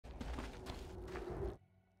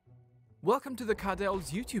Welcome to the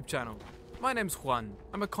Cardel's YouTube channel. My name's Juan.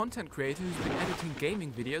 I'm a content creator who's been editing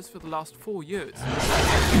gaming videos for the last 4 years.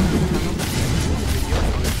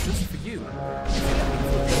 Just for you.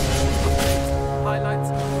 Highlights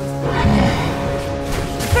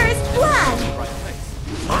First blood! Right place.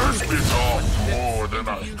 First bit off more than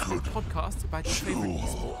I could. Podcasts about your favorite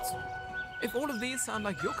esports. If all of these sound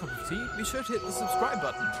like your cup of tea, be sure to hit the subscribe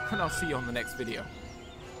button, and I'll see you on the next video.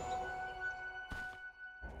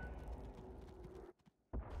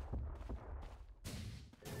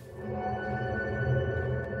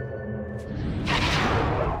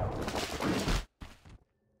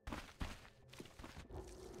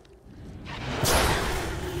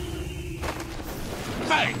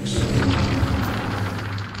 Thanks!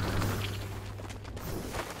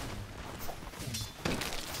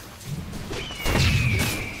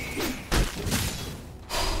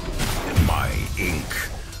 My ink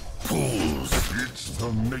pools. It's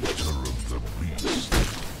the nature of the beast.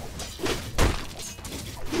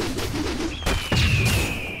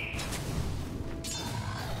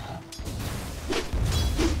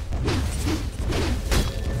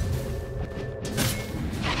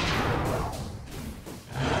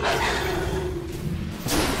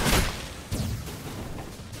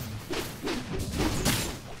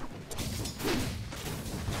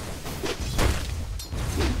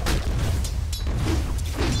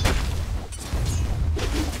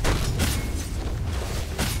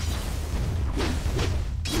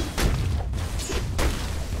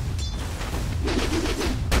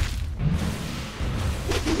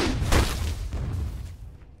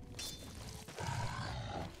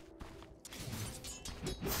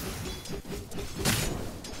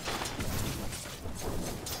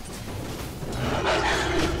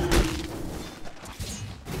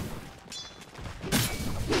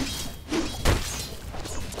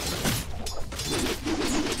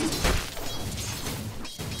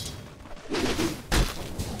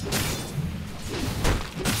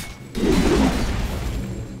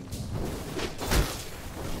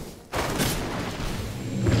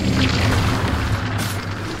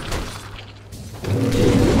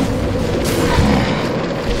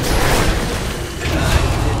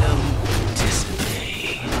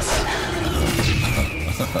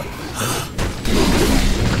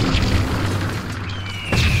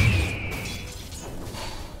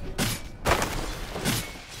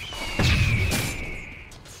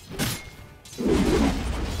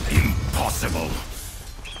 Impossible.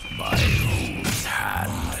 By whose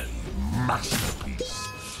hand? Masterpiece.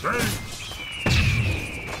 Thanks.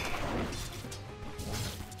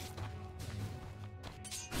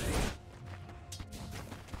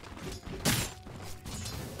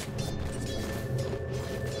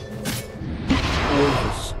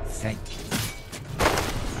 Yes, thank you.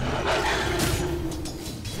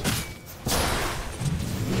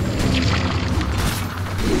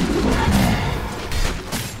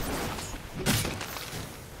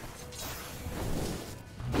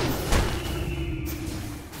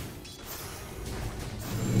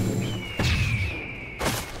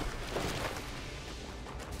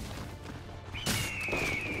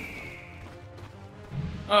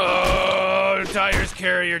 Oh, Dyer's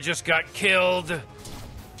carrier just got killed.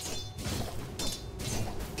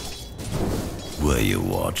 Were you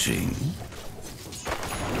watching?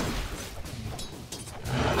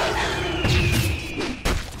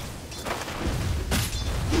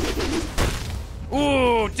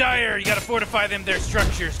 Ooh, Dyer, you gotta fortify them their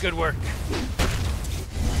structures. Good work.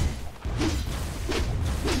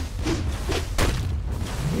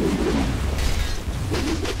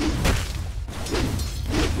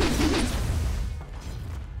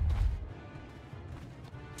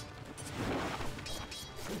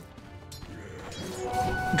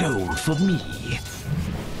 Gold for me.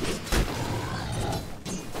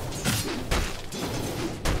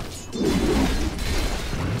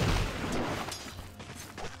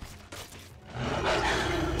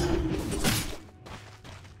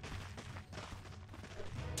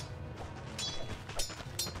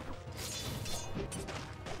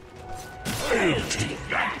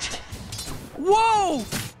 Whoa!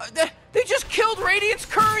 They just killed Radiant's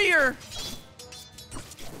courier!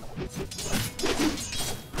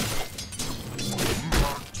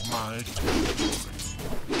 My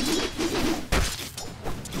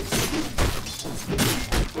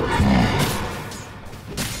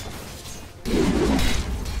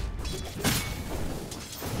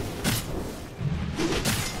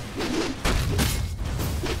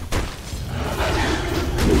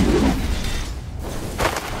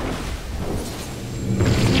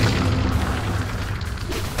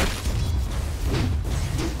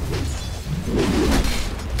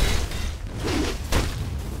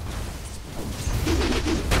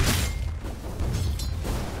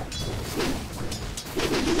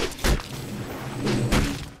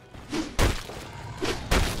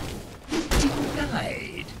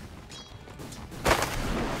hide.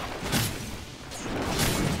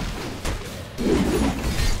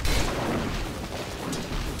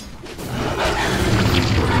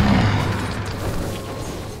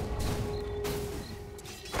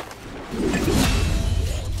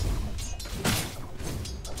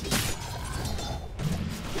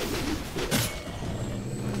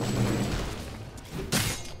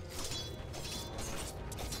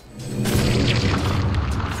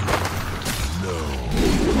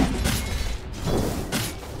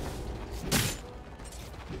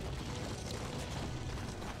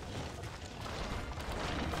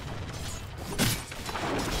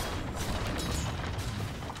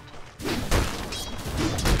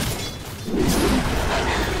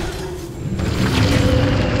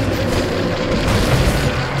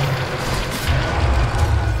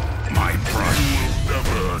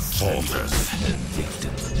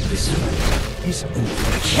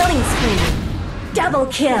 Killing spree. Double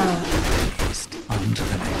kill. On to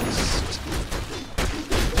the next.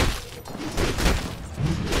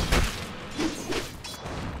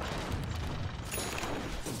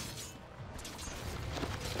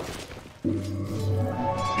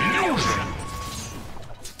 Illusion!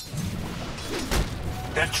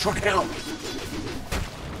 That should help.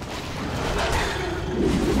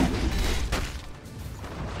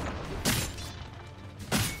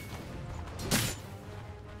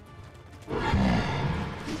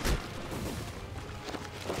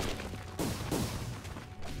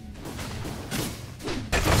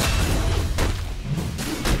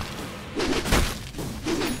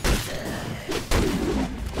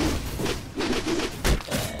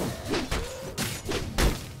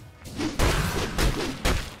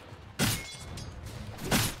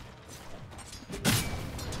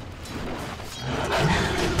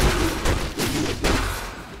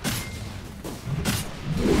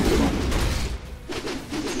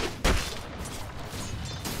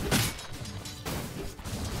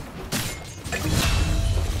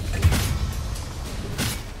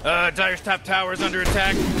 Dire's top tower is under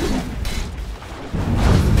attack.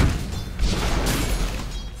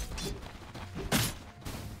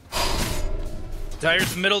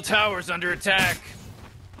 Dire's middle tower is under attack.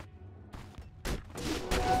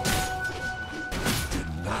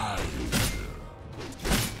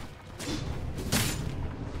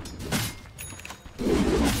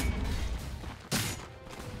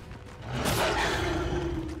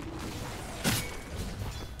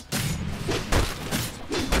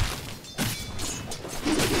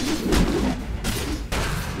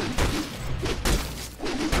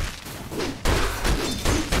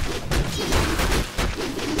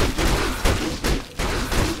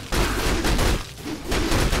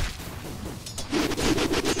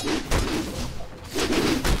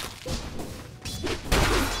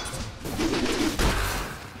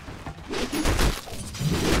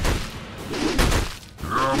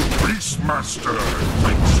 Master,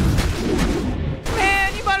 thanks.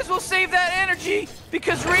 Man, you might as well save that energy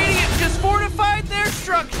because Radiant just fortified their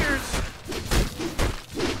structures.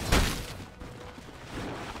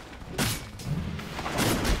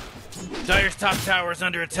 Dire's top tower is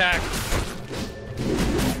under attack.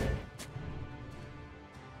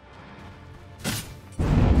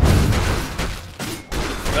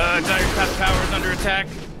 Dire's top tower is under attack.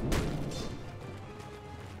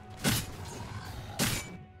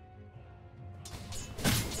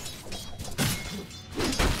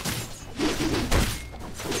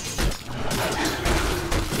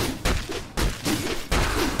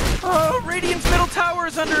 Radiant's middle tower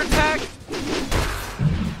is under attack.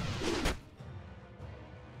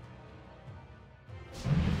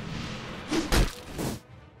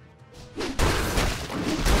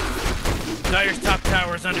 Dire's top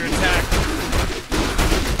tower is under attack.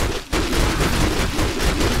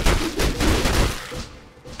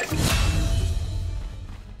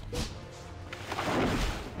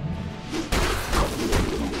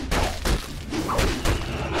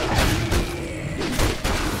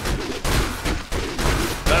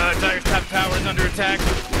 Dire's top tower is under attack.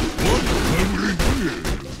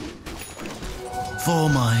 For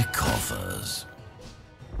my coffers.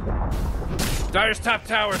 Dire's top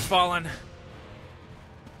tower's fallen.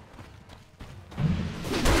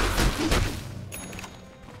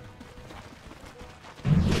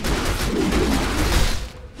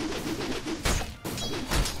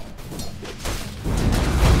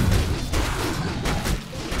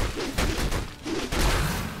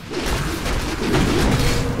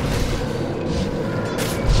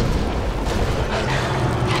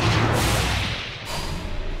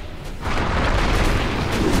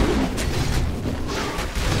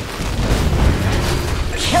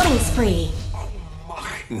 Spree.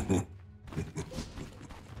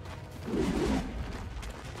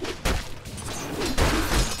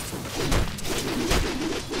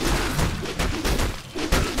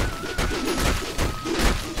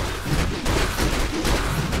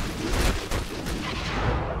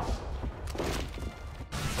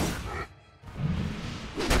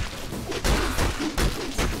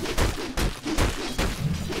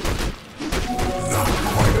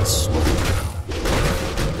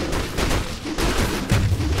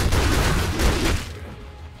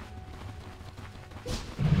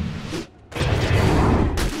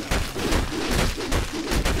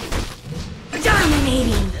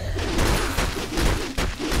 Dominating.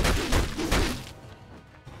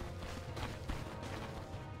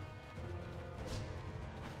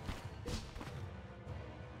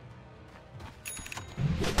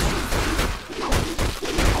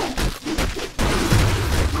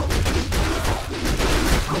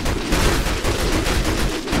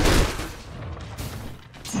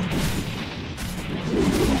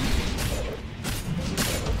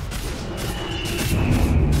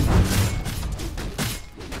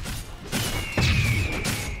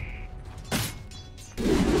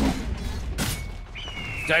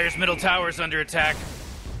 Dire's middle tower is under attack.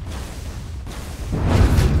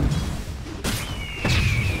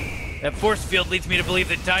 That force field leads me to believe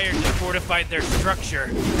that Dire just fortified their structure.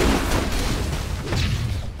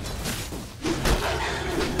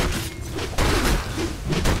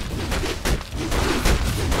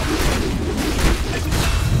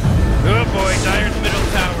 Oh boy, Dire's middle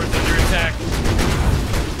tower is under attack.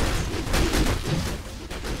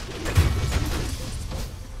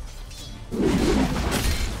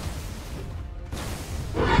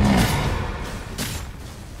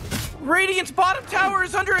 Radiant's bottom tower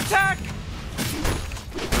is under attack!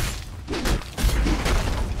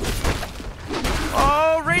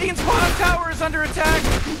 Oh, Radiant's bottom tower is under attack!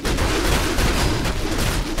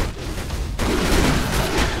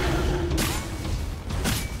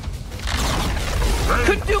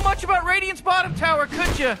 Couldn't do much about Radiant's bottom tower,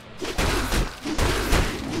 could you?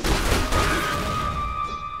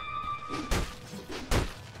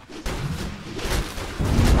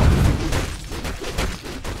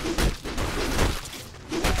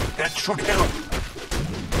 That should help.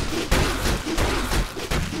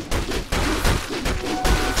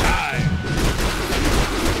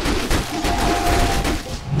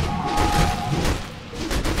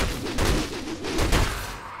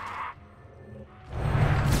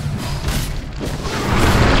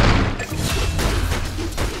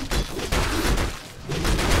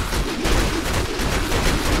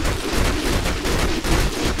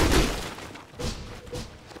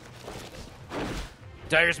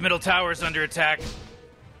 Dire's middle tower is under attack.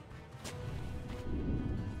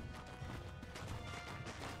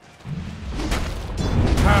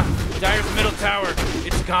 Dire's middle tower,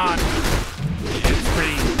 it's gone. It's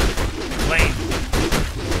pretty lame.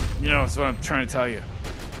 You know, that's what I'm trying to tell you.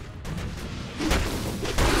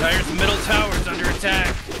 Dire's middle tower is under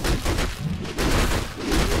attack.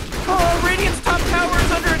 Oh, Radiant's top tower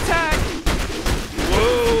is under attack.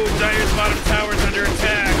 Whoa, Dire's bottom tower is under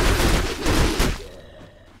attack.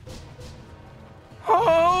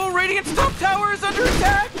 Oh, Radiant's top tower is under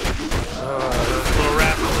attack! Those little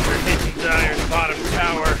rascals are hitting Dire's bottom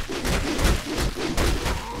tower.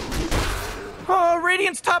 Oh,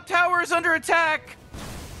 Radiant's top tower is under attack!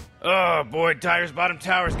 Oh boy, Dire's bottom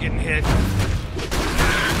tower is getting hit.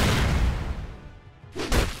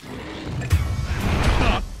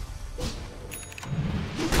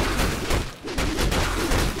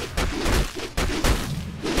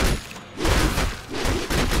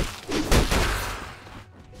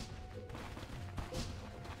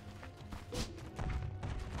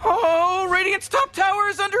 Oh, Radiant's top tower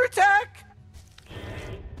is under attack!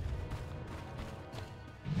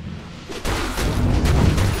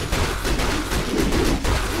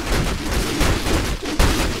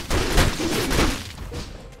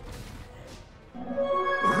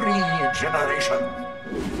 Regeneration.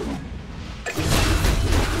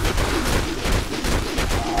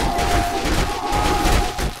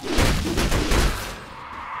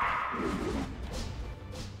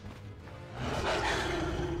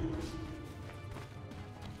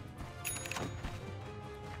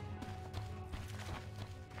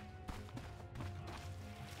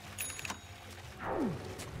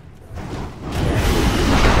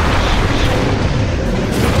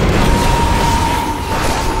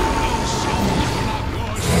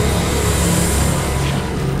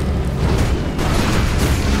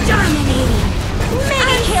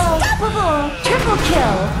 Triple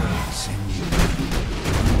kill!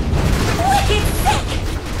 Wicked sick!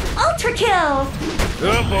 Ultra kill!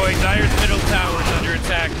 Oh boy, Dire's middle tower is under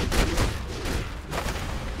attack.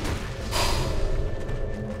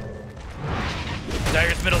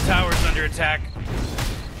 Dire's middle tower is under attack.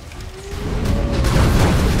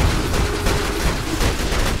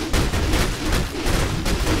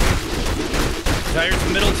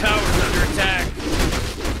 Dire's middle tower is under attack.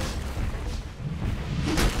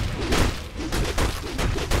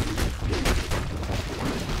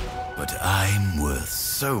 But I'm worth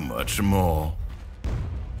so much more.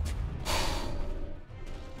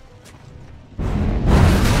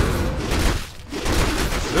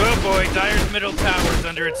 Oh boy, Dire's middle tower is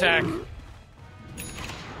under attack.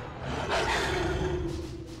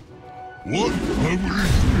 What have we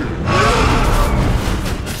here?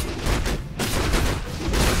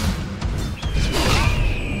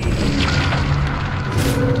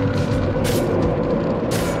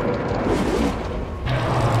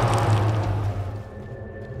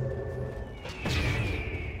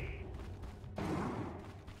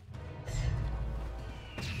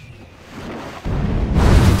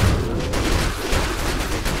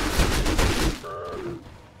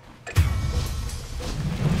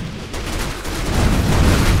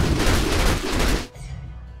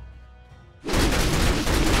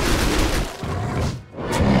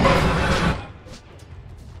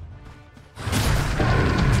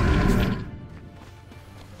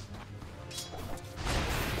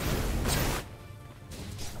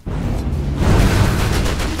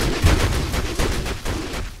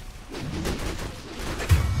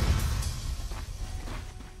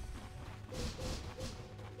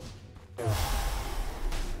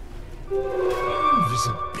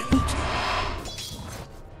 Invisibility.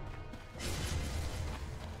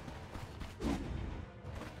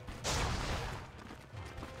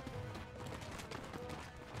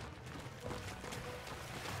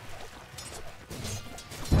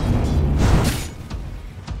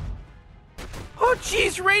 Oh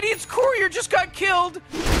jeez, Radiant's courier just got killed!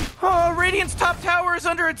 Oh, Radiant's top tower is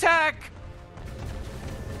under attack!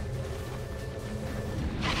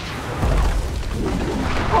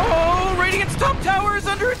 Oh, Radiant's top tower is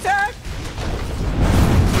under attack!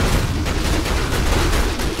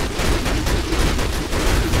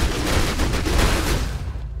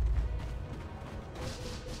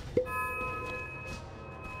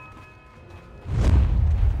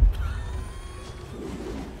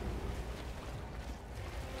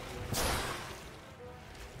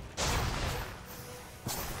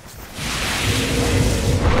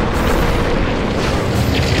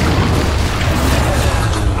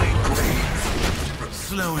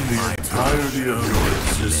 Slowing The my entirety of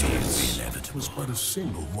your existence inevitable. was but a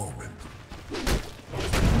single moment.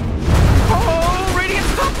 Oh,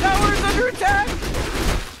 Radiant's top tower is under attack!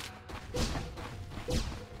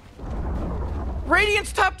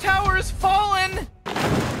 Radiant's top tower is fallen!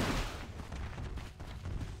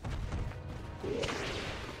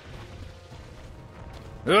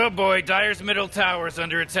 Oh boy, Dire's middle tower is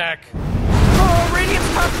under attack. Oh,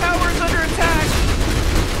 Radiant's top tower is under attack!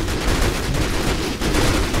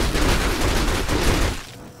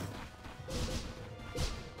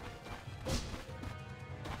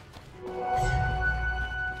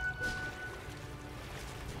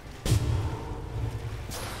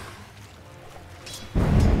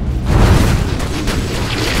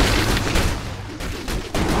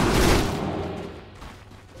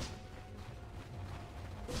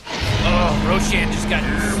 Roshan just got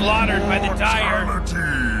slaughtered by the Dire.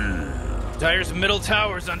 Mortality. Dire's middle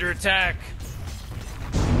tower is under attack.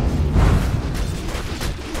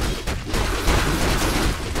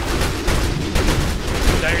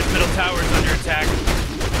 Dire's middle tower is under attack.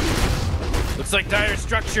 Looks like Dire's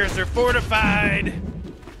structures are fortified.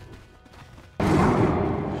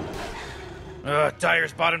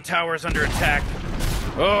 Dire's bottom tower is under attack.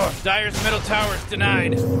 Oh, Dire's middle tower is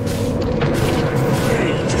denied.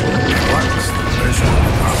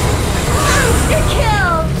 Monster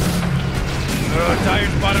kill!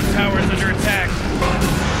 Dire's bottom tower is under attack.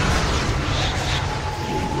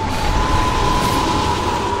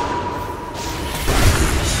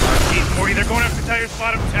 Jeez, Morty, they're going after Dire's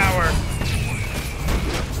bottom tower.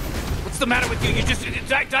 What's the matter with you? You just...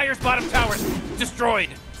 Dire's bottom tower is destroyed.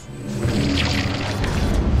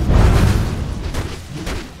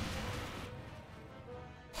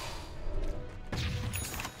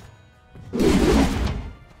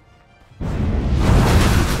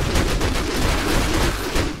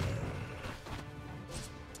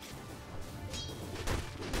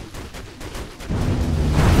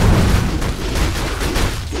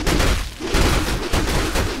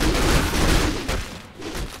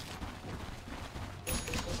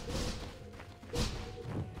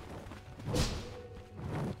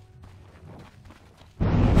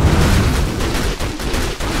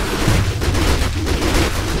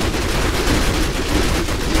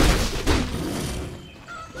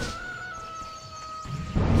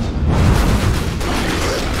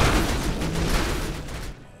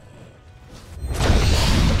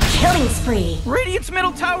 spree. Radiant's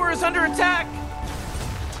middle tower is under attack.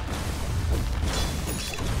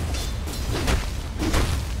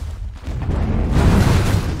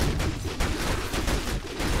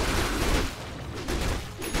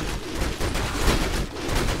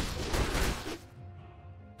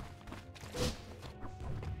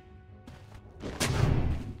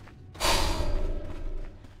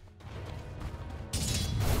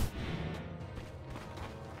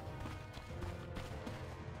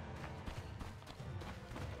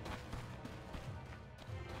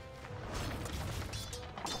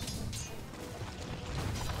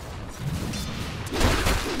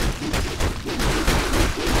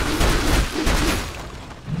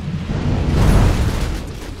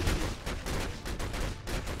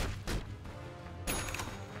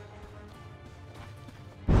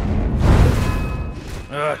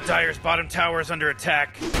 Dire's bottom tower is under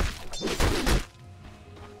attack.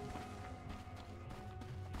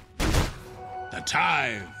 The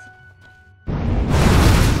Tithe.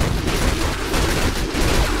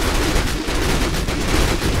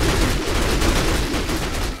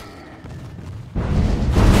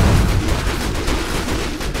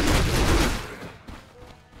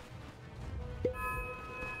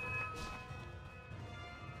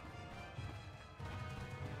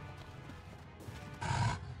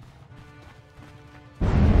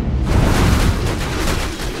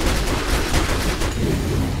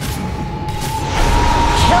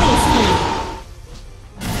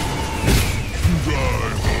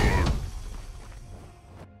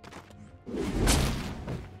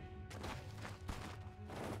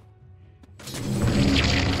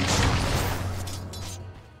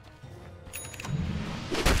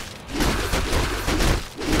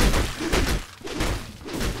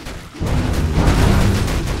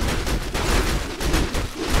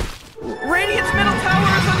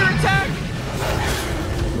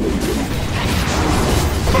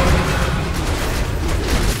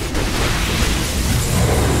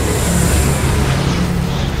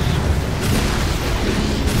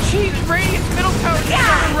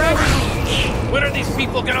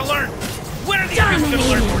 People gonna learn? When are these people gonna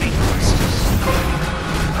learn, Morty?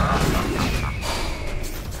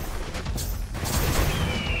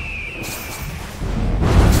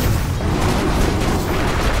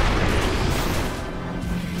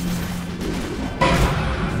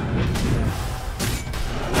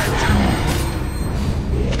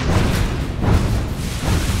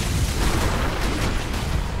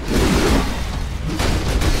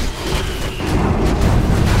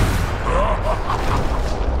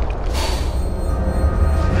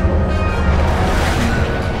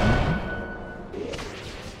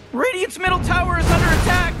 Radiant's middle tower is under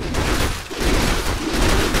attack!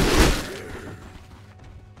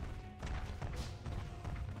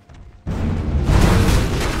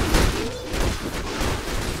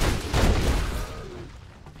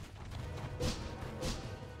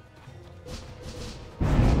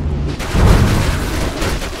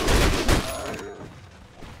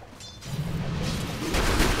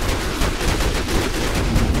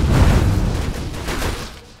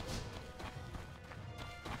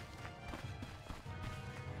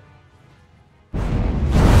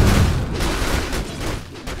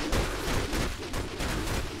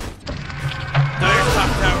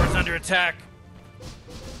 Attack.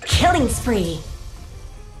 Killing spree.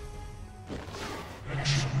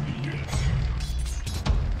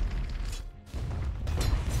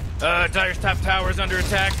 Dire's top tower is under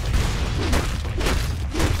attack.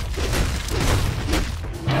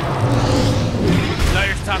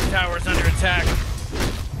 Dire's top tower is under attack.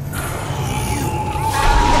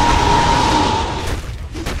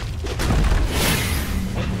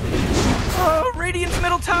 Oh, Radiant's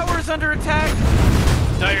middle tower is under attack.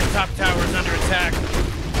 Dire's top tower is under attack.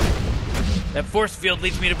 That force field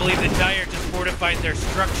leads me to believe that Dire just fortified their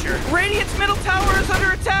structure. Radiant's middle tower is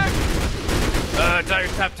under attack!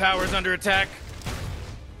 Dire's top tower is under attack.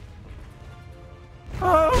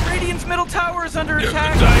 Oh, Radiant's middle tower is under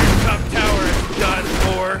attack. Dire's top tower is done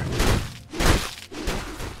for.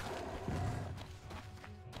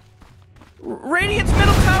 Radiant's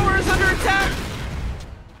middle tower is under attack!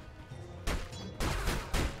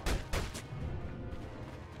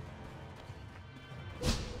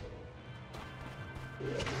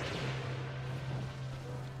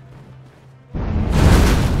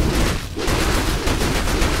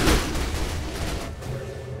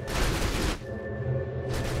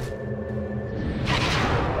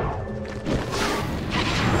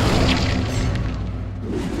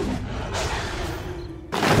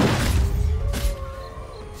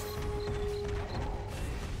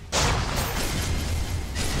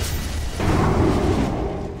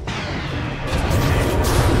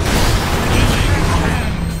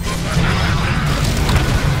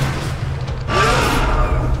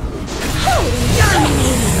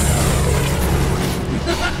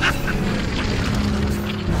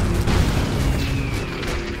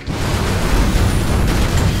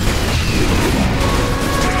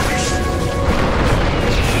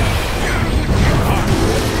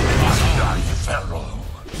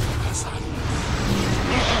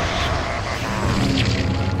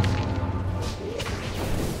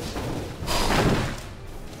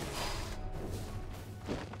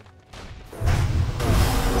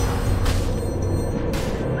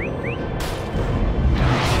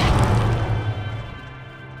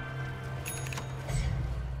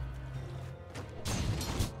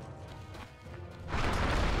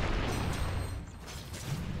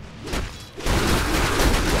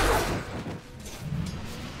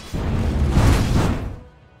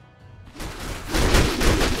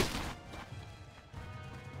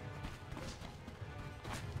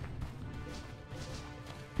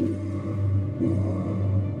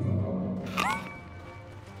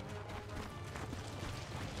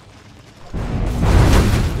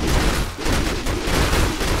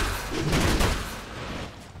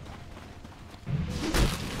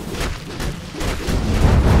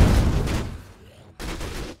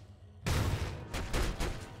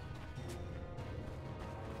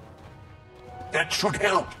 That should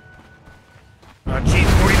help. Oh,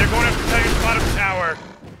 jeez, Corey, they're going after Tiger's bottom tower.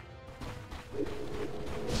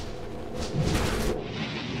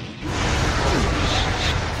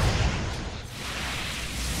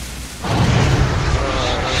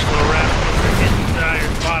 Those little rascals are hitting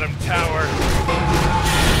Tiger's bottom tower.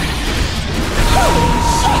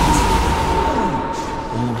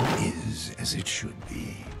 All is as it should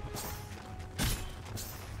be.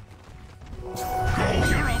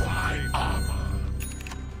 Purify armor.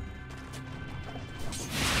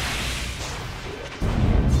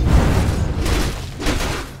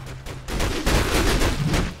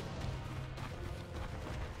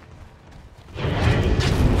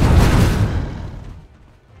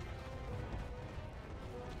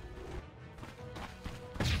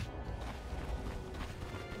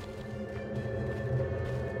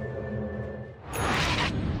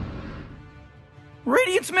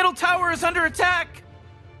 Radiant's middle tower is under attack!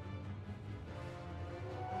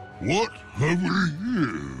 What have we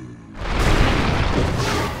here?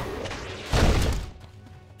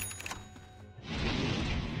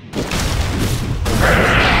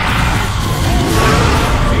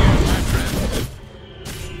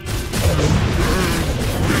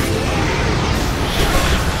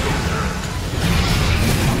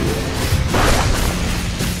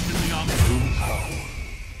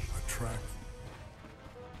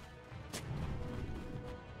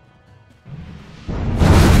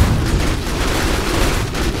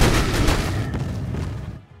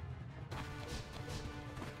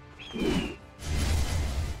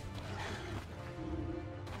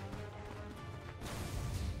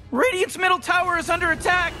 Radiant's middle tower is under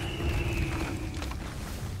attack!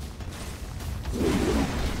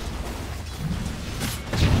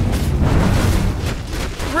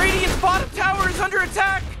 Radiant's bottom tower is under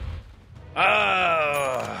attack!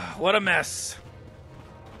 What a mess.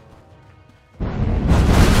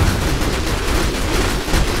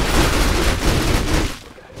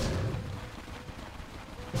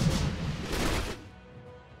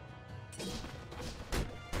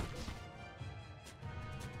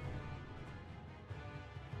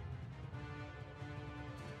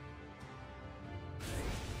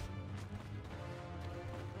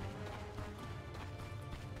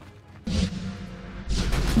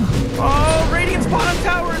 Oh, Radiant's bottom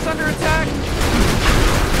tower is under attack!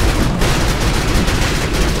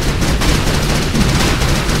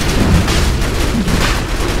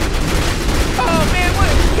 Oh man, what?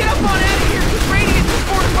 Get up on out of here, because Radiant just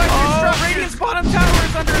fortified your structure! Radiant's bottom tower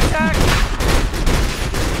is under attack!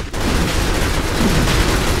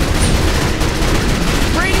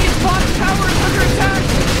 Radiant's bottom tower is under attack!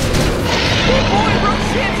 Oh boy,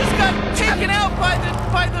 Roshan just got taken out by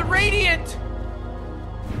the Radiant!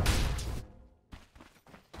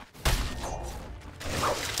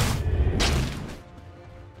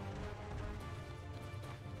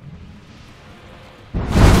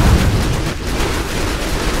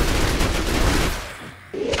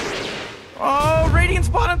 Oh, Radiant's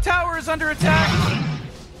bottom tower is under attack!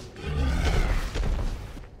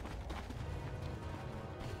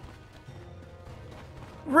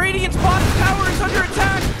 Radiant's bottom tower is under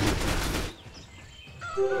attack!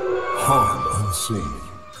 Harm unseen.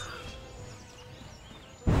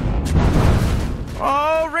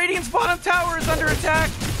 Oh, Radiant's bottom tower is under attack!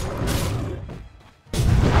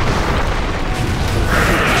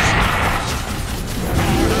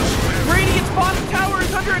 Radiant's bottom tower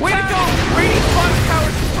is under attack! Way to go! Radiant's bottom tower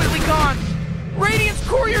is completely gone! Radiant's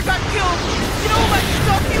courier got killed! You know all that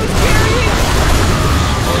stuff he was carrying?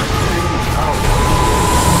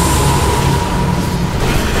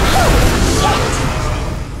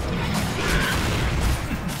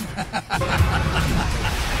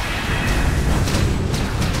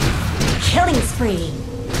 spree.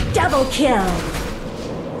 Double kill.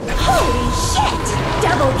 Holy shit!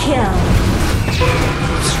 Double kill.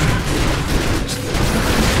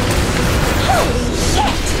 Holy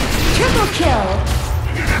shit! Triple kill.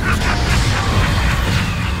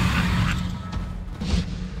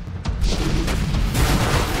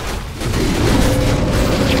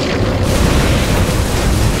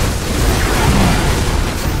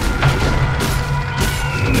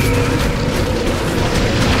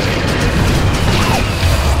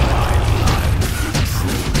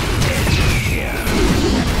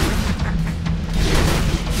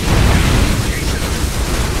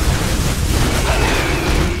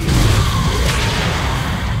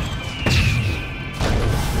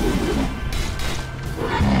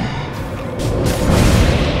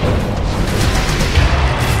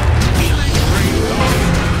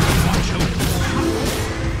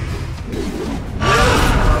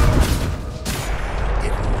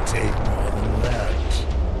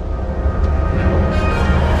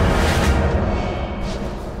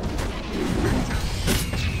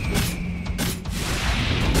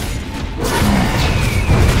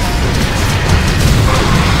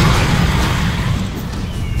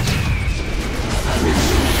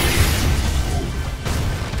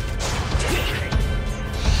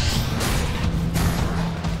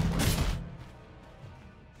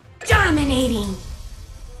 Dominating.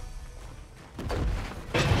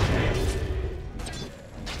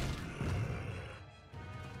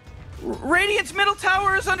 Radiant's middle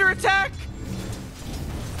tower is under attack!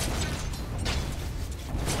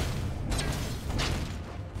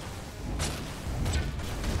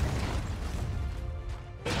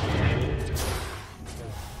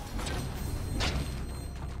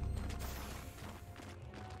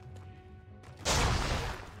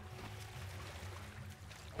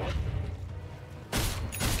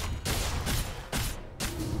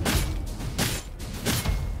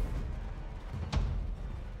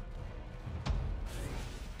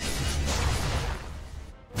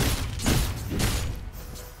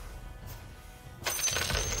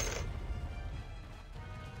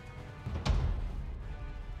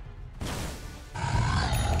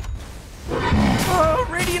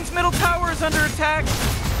 Radiant's middle tower is under attack.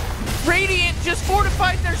 Radiant just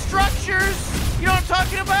fortified their structures. You know what I'm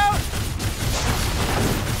talking about?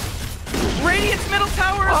 Radiant's middle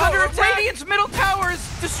tower is under attack. Radiant's middle tower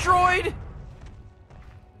is destroyed.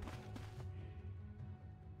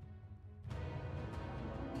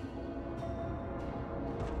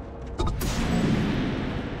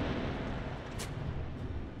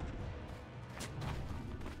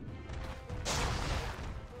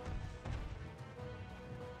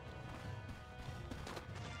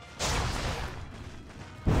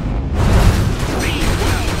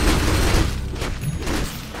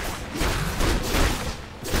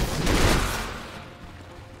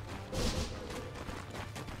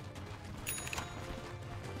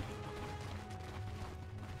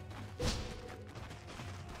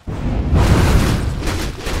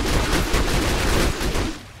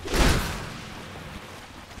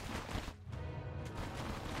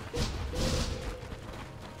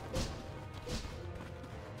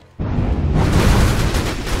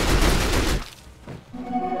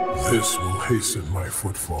 This will hasten my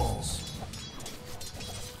footfalls.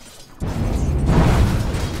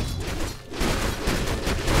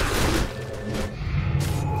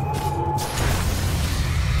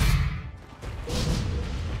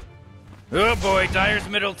 Oh boy, Dire's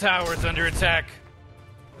middle tower is under attack.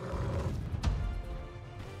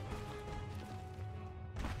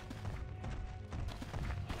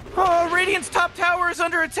 Oh, Radiant's top tower is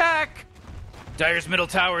under attack. Dire's middle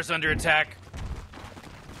tower is under attack.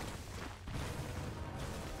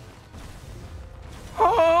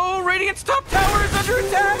 Oh, Radiant's top tower is under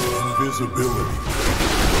attack! Invisibility.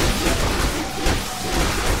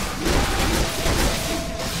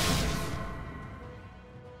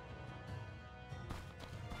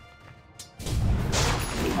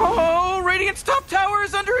 Oh, Radiant's top tower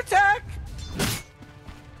is under attack!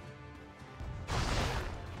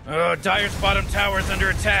 Oh, Dire's bottom tower is under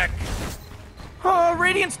attack. Oh,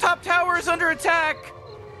 Radiant's top tower is under attack!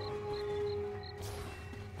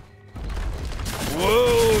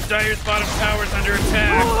 Whoa, Dire's bottom tower is under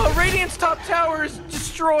attack. Oh, Radiant's top tower is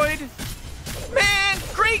destroyed. Man,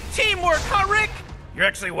 great teamwork, huh, Rick? You're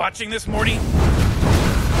actually watching this, Morty?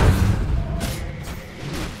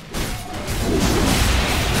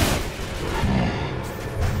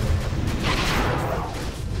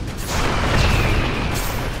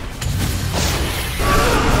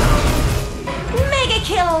 Mega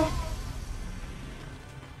kill.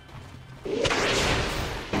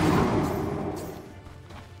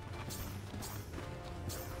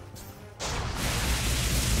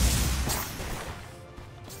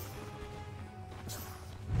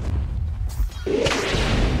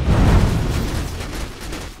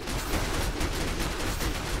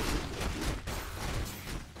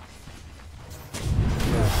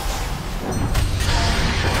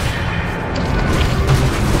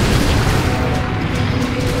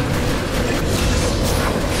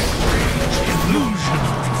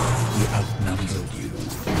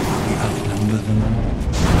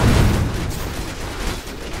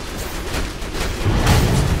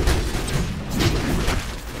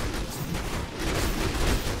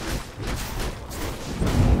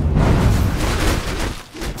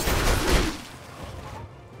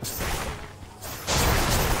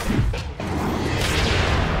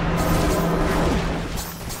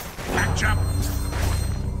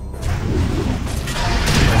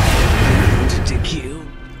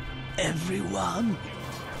 everyone.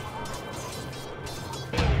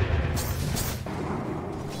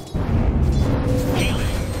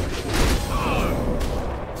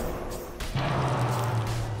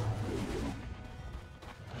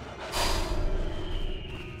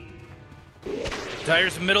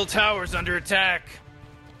 Dire's middle tower's under attack.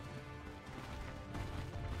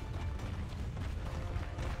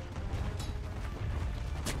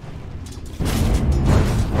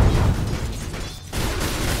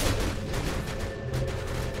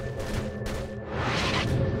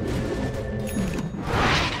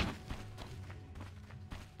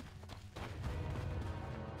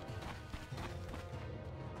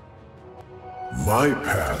 My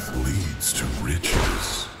path leads to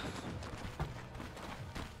riches.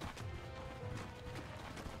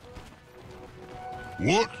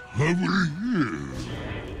 What have we here?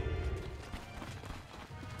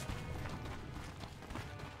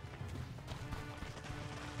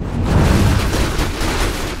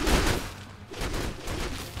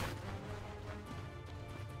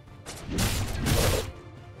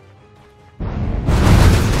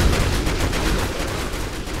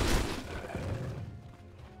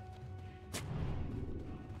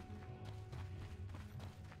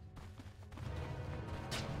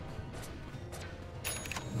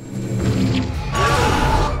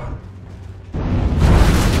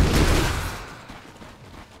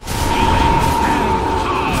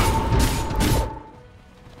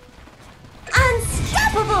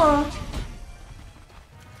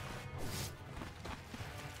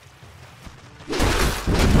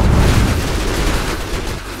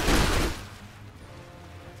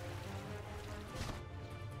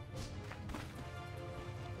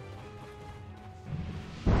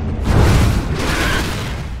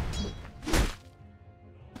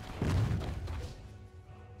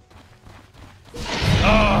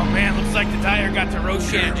 Like the Dire got to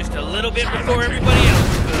Roshan just a little bit before everybody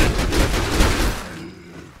else could.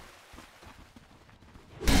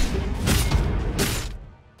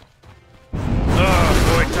 Oh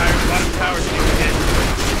boy, Dire's bottom tower's getting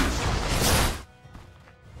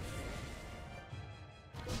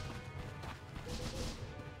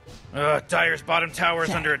hit. Dire's bottom tower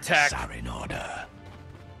is under attack. Are in order.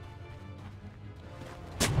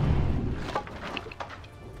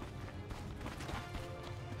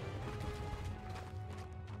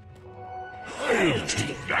 I'll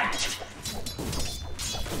take that.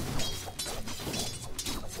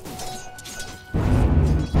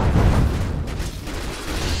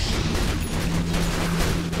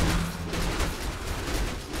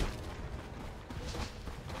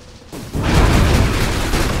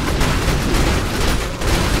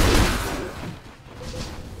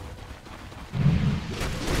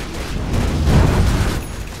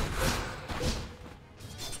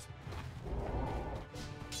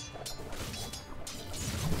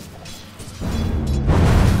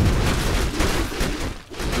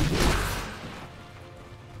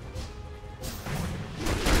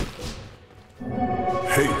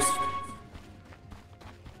 Haste.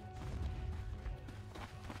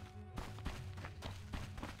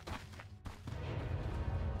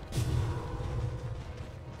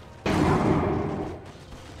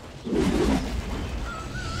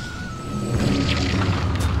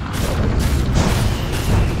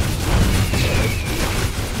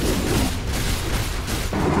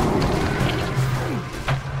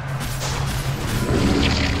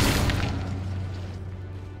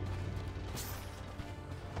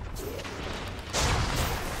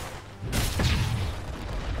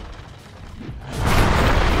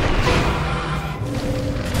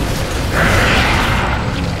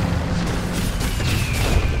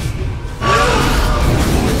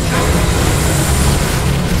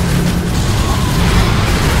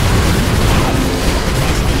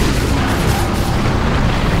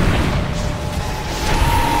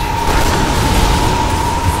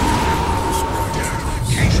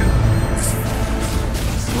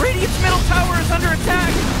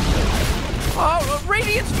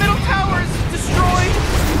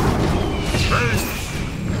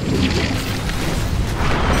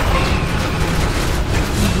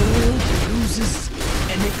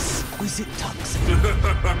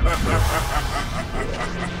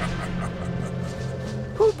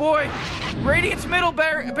 Oh boy! Radiant's middle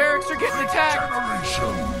barracks are getting attacked!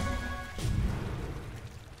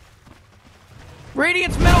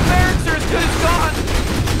 Radiant's middle barracks are as good as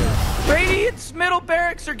gone! Radiant's middle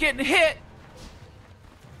barracks are getting hit!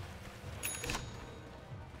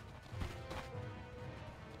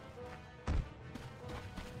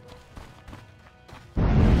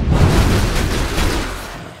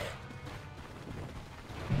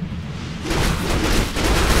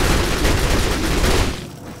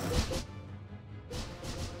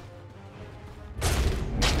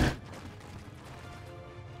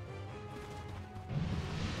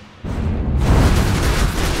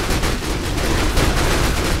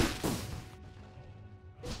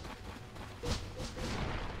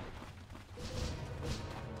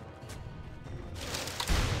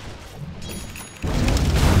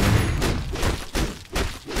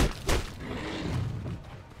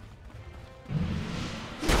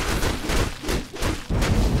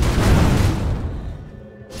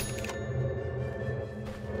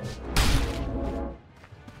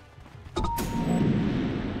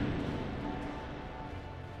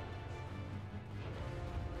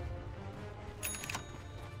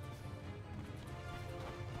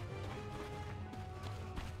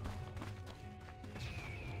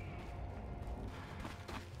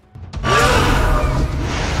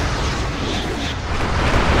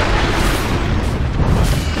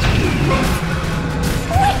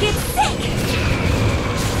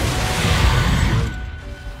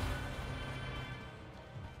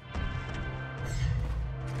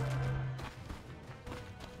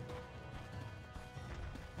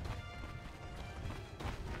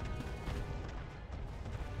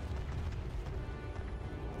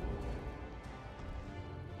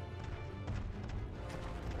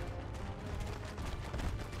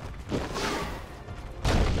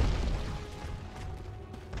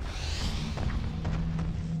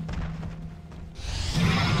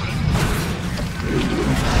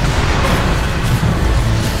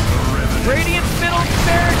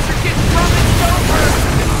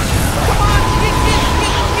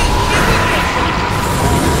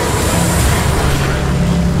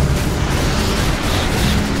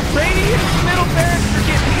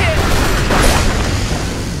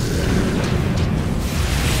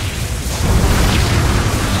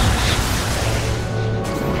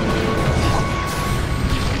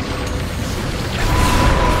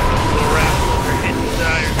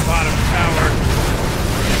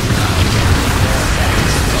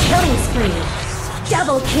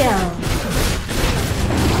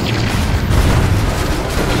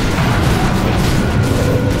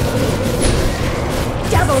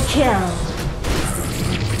 kill.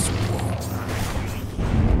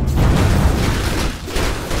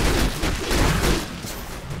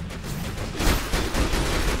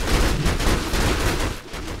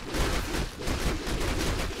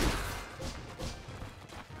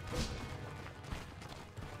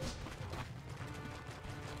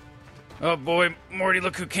 Oh boy, Morty,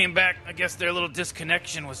 look who came back. I guess their little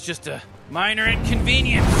disconnection was just a minor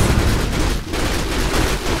inconvenience.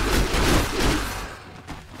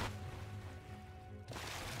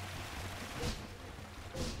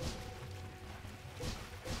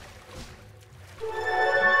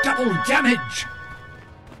 Double damage!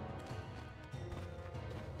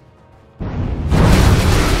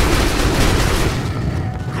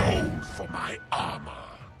 Gold for my armor.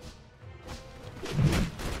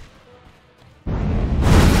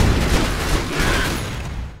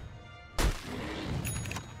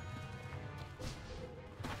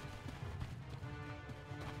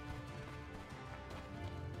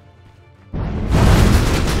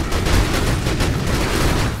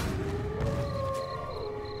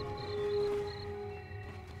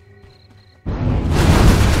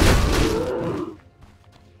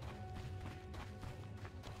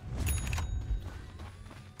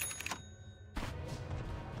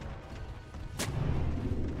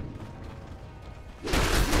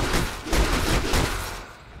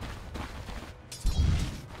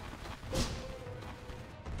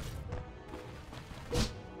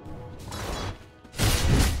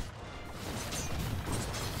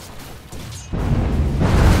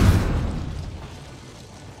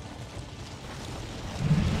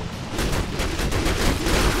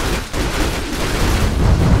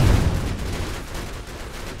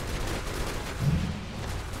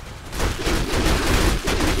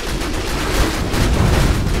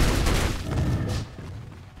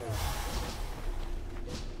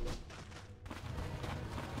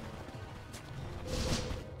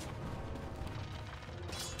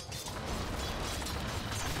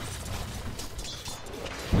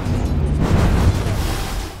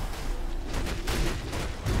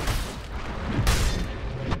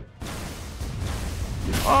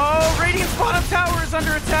 Oh, Radiant's bottom tower is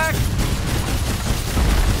under attack.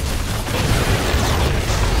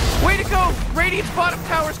 Way to go! Radiant's bottom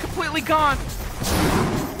tower is completely gone.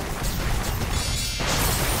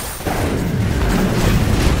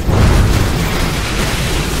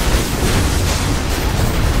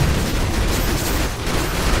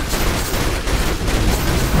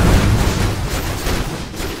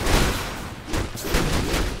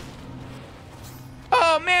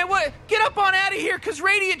 Oh man, what? Get up on out of here, because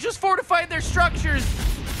Radiant just fortified their structures.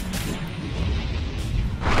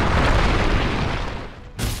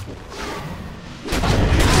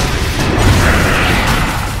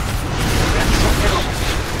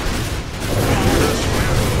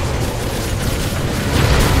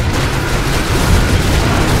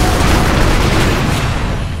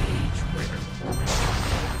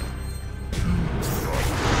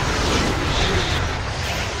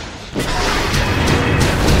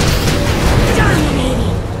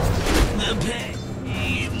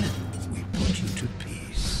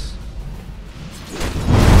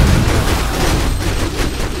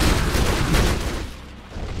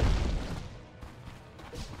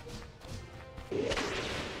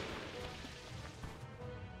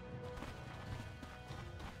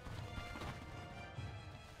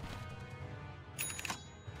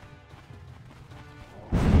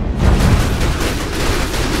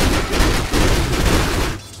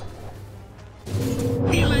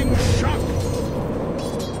 Healing shock!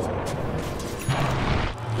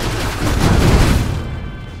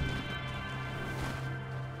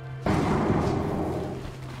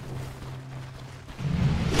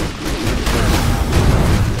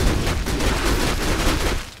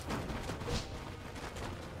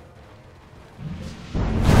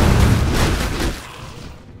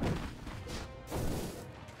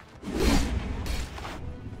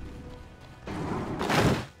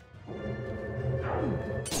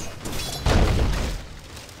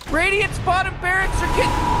 Radiant's bottom barracks are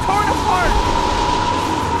getting torn apart!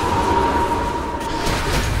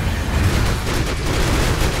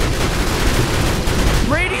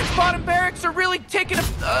 Radiant's bottom barracks are really taking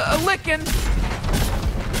a licking.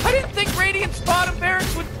 I didn't think Radiant's bottom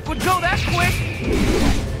barracks would go that quick.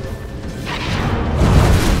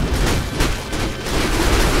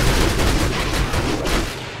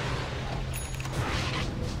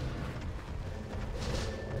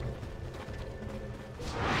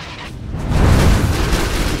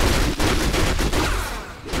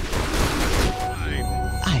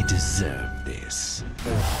 I deserve this.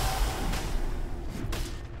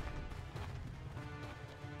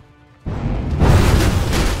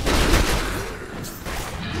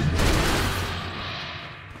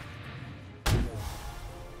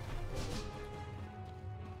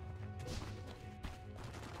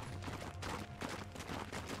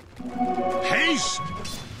 Haste!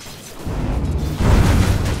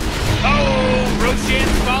 Oh,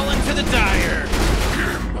 Roshan's fallen to the Dire.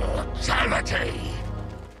 Immortality!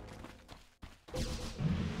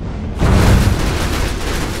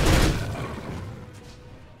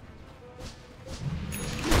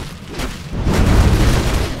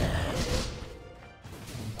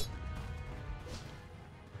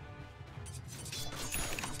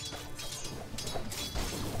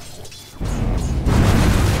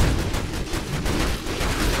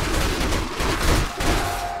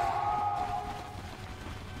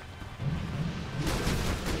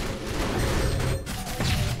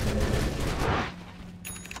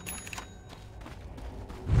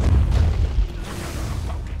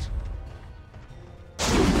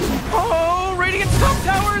 Oh, Radiant's top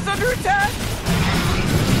tower is under attack.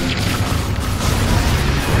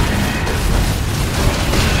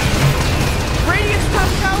 Radiant's top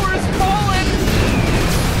tower is fallen.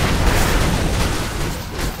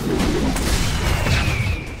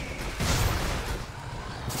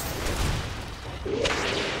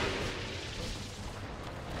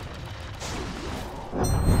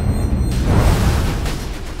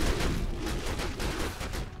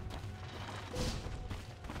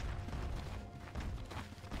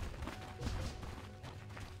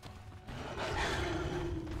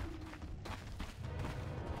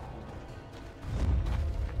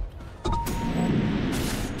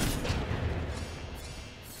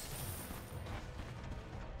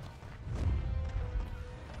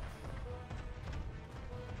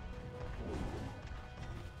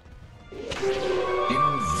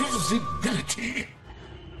 Invisibility!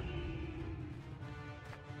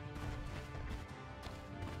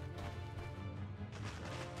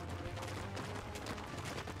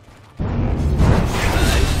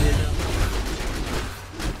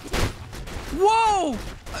 Whoa!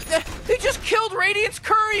 He just killed Radiant's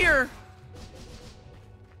courier!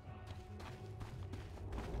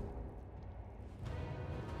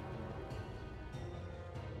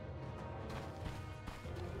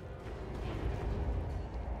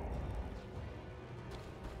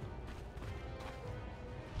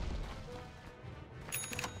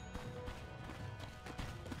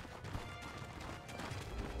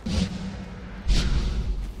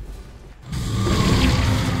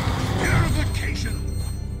 Purification!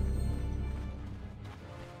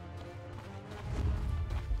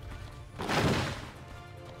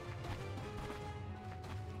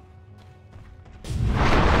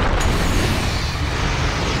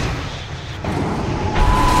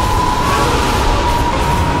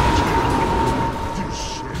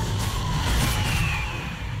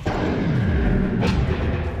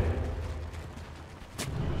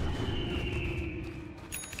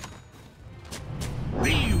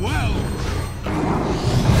 Be well!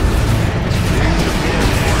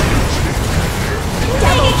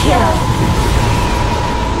 Double kill.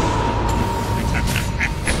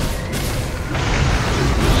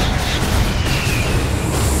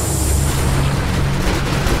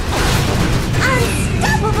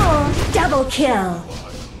 Unstoppable. Double kill.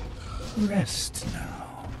 Rest now.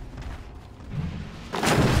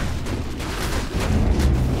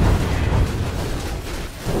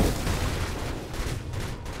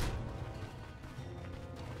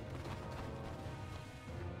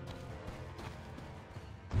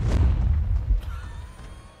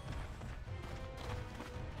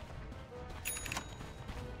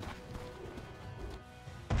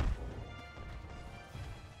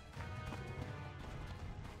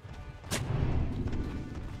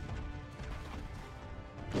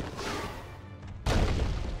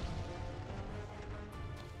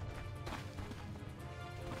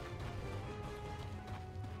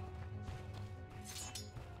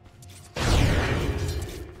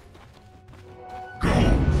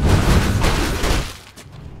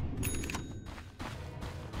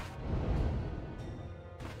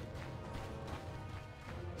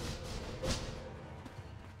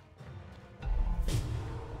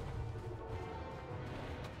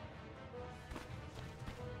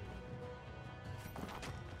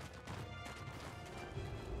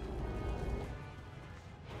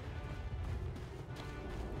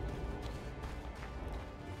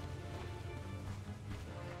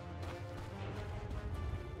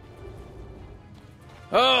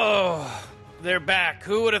 Oh, they're back.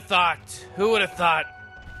 Who would have thought? Who would have thought?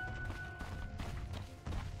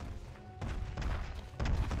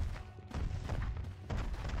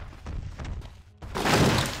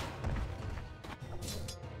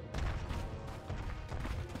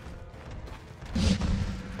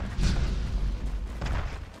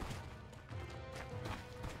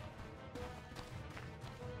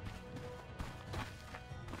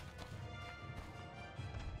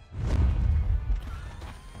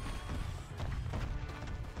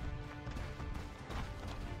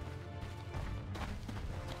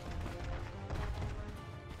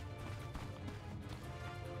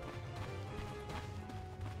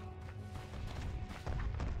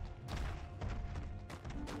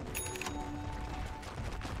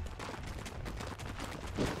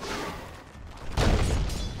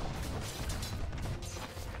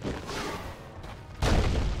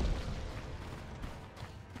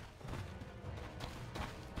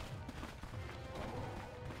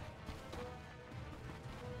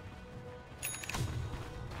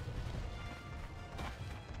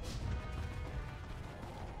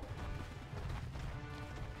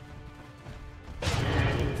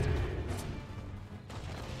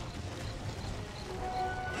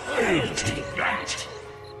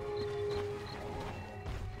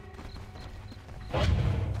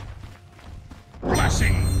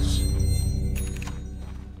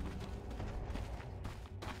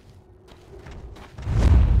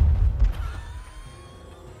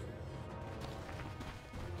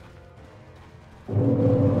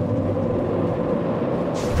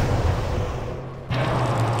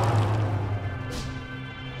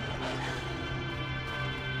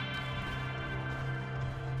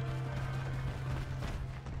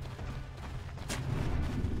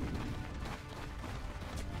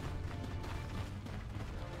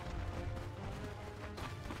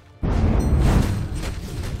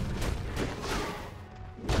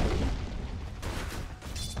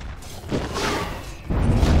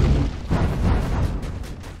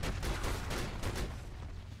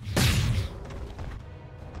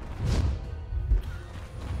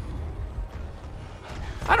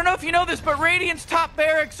 I don't know if you know this, but Radiant's top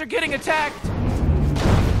barracks are getting attacked.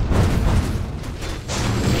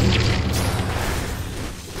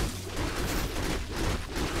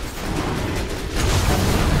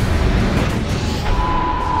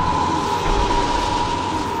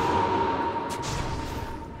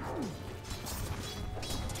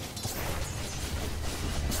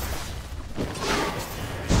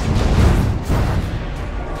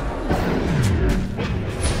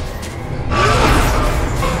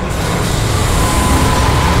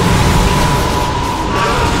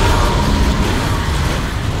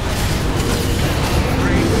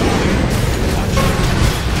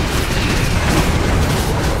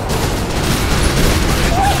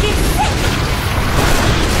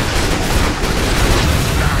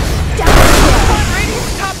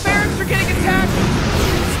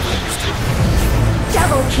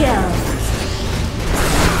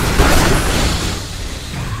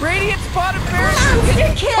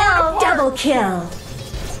 Double kill.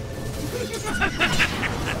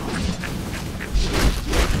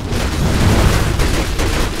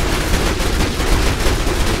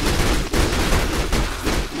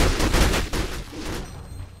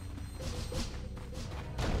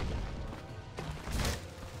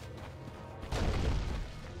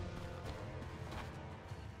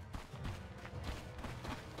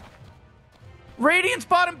 Radiant's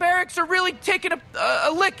bottom barracks are really taking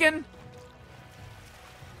a licking.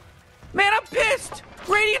 Man, I'm pissed!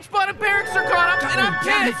 Radiant's bottom barracks are gone, and I'm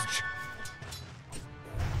pissed!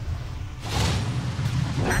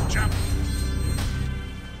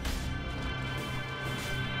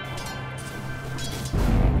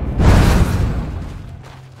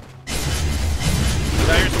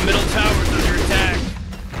 Dyer's middle tower's under attack.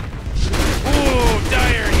 Ooh,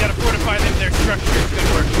 Dyer, you gotta fortify them, their structures. Good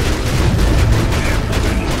work.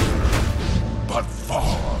 But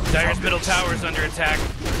far. Dyer's middle tower's under attack.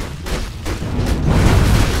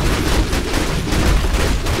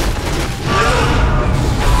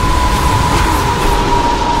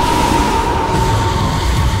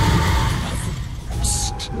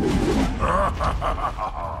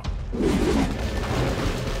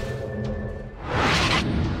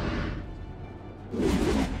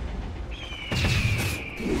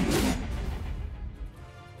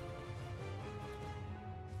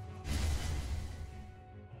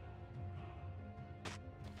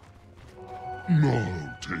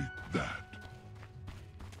 No, take that.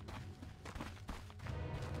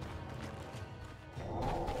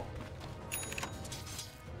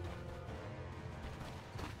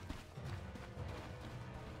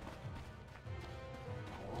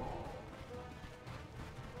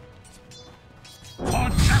 For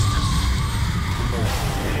justice!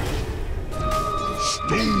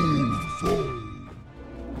 Stonefall!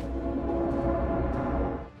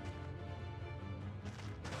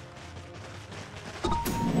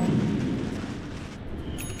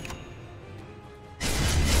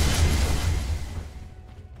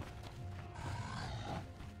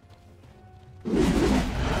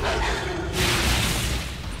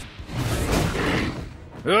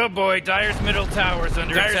 Oh boy, Dyer's middle tower's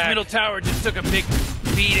under attack. Dyer's middle tower just took a big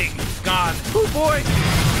beating. It's gone. Oh boy!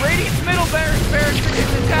 Radiant's middle barracks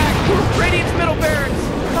is attacked! Radiant's middle barracks!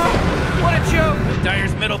 Oh, what a joke!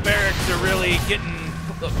 Dyer's middle barracks are really getting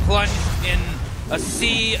plunged in a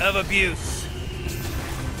sea of abuse.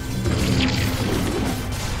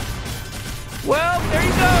 Well, there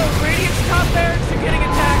you go! Radiant's top barracks are getting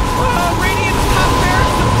attacked! Oh, Radiant's top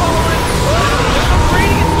barracks have fallen! Oh,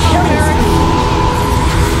 Radiant's top barracks!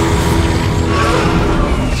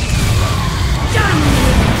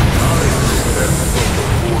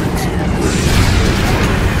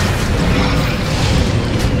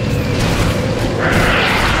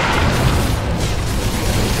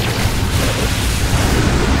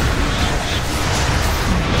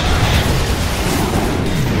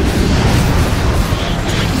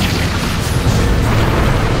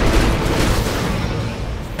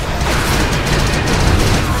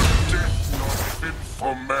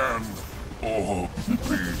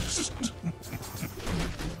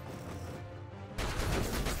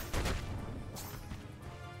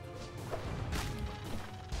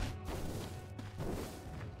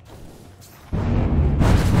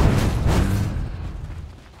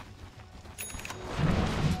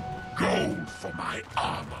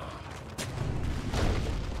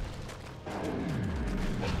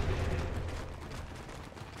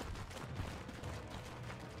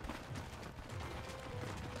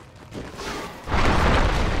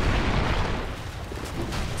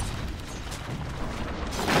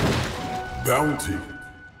 Bounty.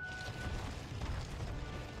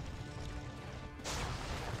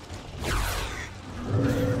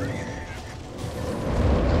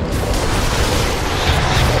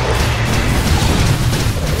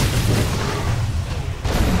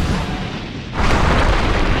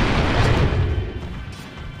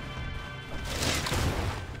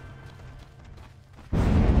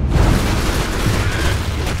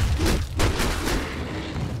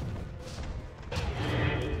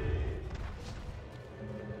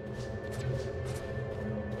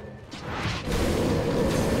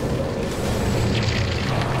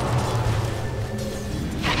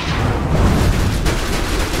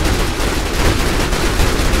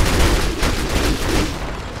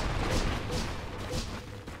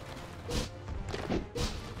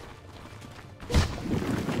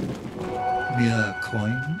 Mere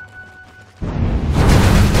coin?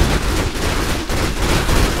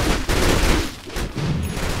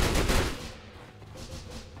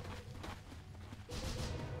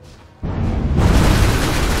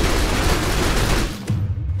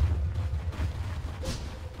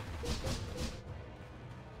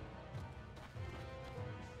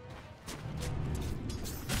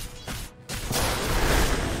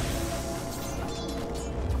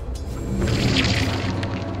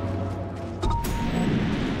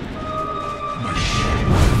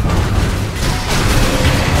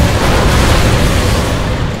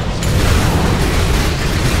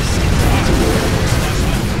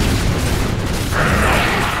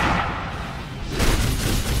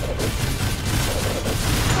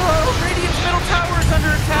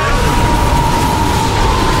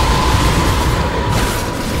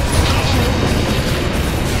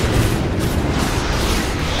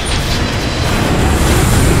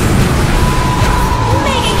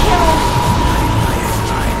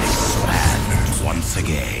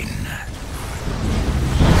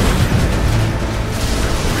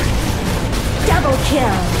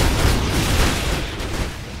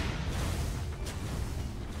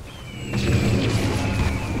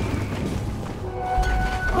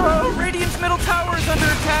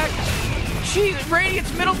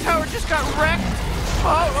 Radiant's middle tower just got wrecked.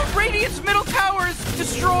 Radiant's middle tower is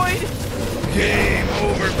destroyed. Game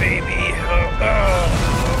over, baby. Oh,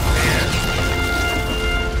 man.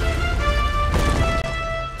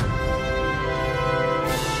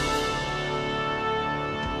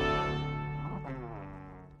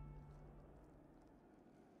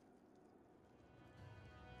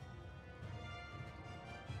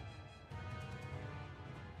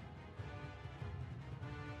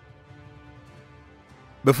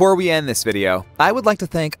 Before we end this video, I would like to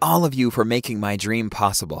thank all of you for making my dream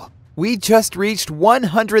possible. We just reached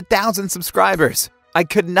 100,000 subscribers. I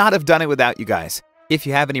could not have done it without you guys. If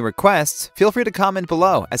you have any requests, feel free to comment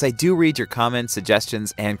below, as I do read your comments,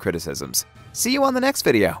 suggestions, and criticisms. See you on the next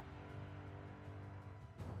video.